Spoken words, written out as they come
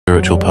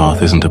Spiritual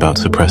path isn't about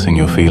suppressing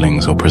your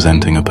feelings or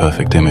presenting a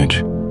perfect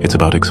image. It's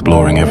about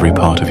exploring every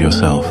part of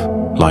yourself,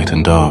 light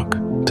and dark,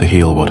 to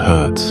heal what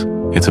hurts.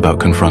 It's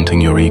about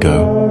confronting your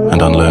ego and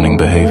unlearning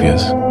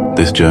behaviors.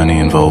 This journey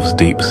involves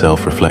deep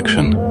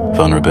self-reflection,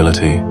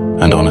 vulnerability,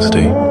 and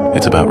honesty.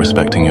 It's about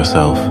respecting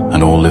yourself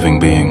and all living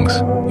beings.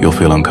 You'll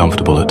feel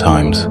uncomfortable at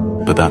times,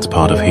 but that's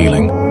part of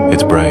healing.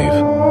 It's brave.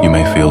 You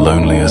may feel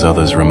lonely as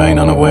others remain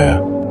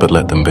unaware, but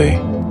let them be.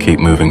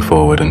 Keep moving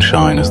forward and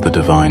shine as the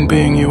divine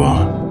being you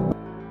are.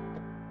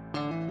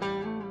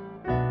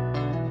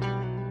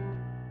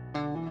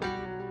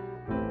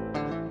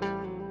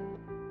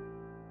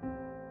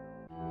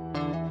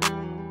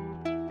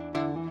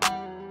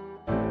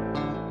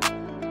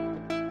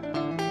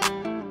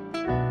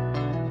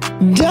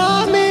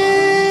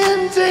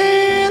 Diamonds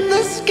in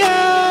the sky,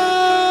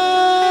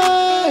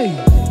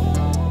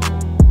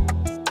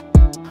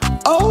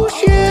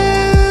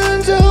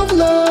 oceans of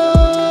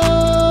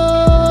love,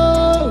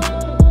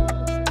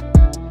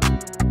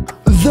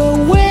 the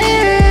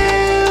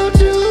will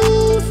to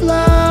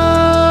fly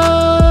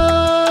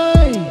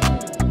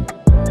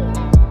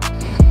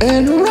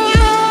and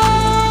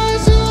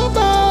rise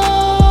above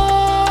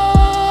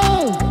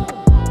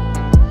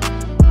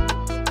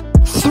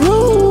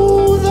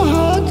through the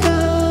hard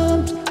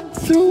times,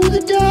 through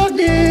the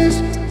darkness,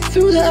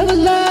 through the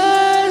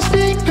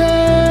everlasting pain.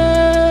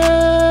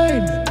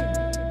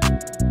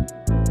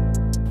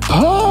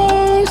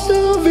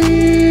 Persevere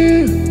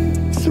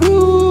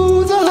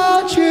through the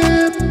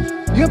hardship,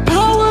 your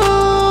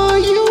power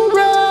you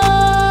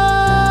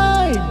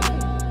ride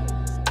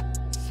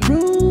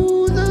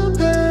through the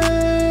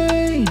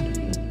pain.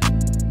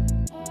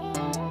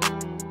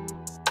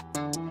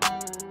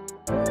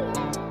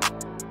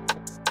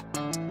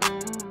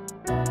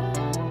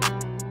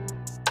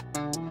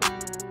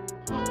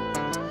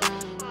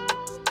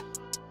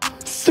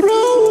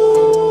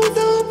 Through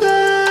the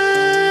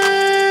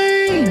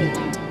pain,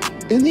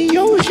 in the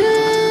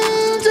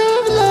oceans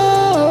of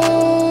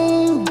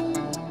love.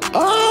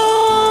 Oh,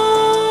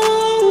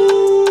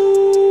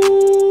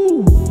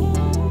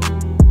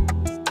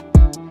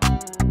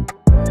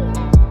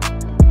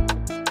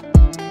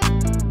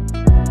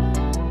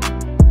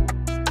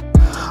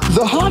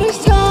 the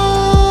hardest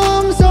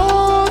times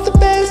are the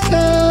best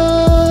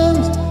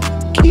times.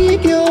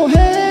 Keep your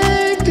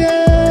head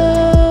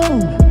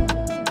down.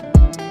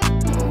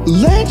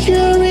 Let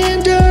your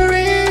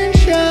endurance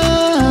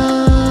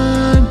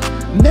shine.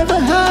 Never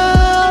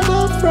have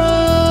a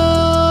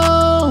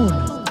frown.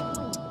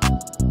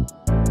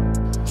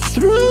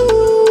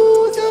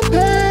 Through the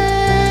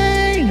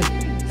pain,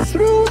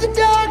 through the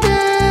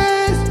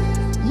darkness,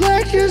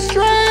 let your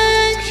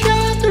strength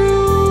shine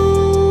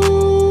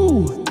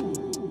through.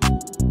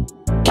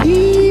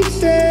 Keep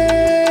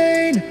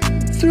staying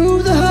through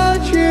the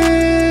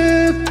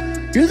hardship.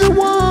 You're the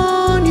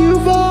one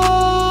you've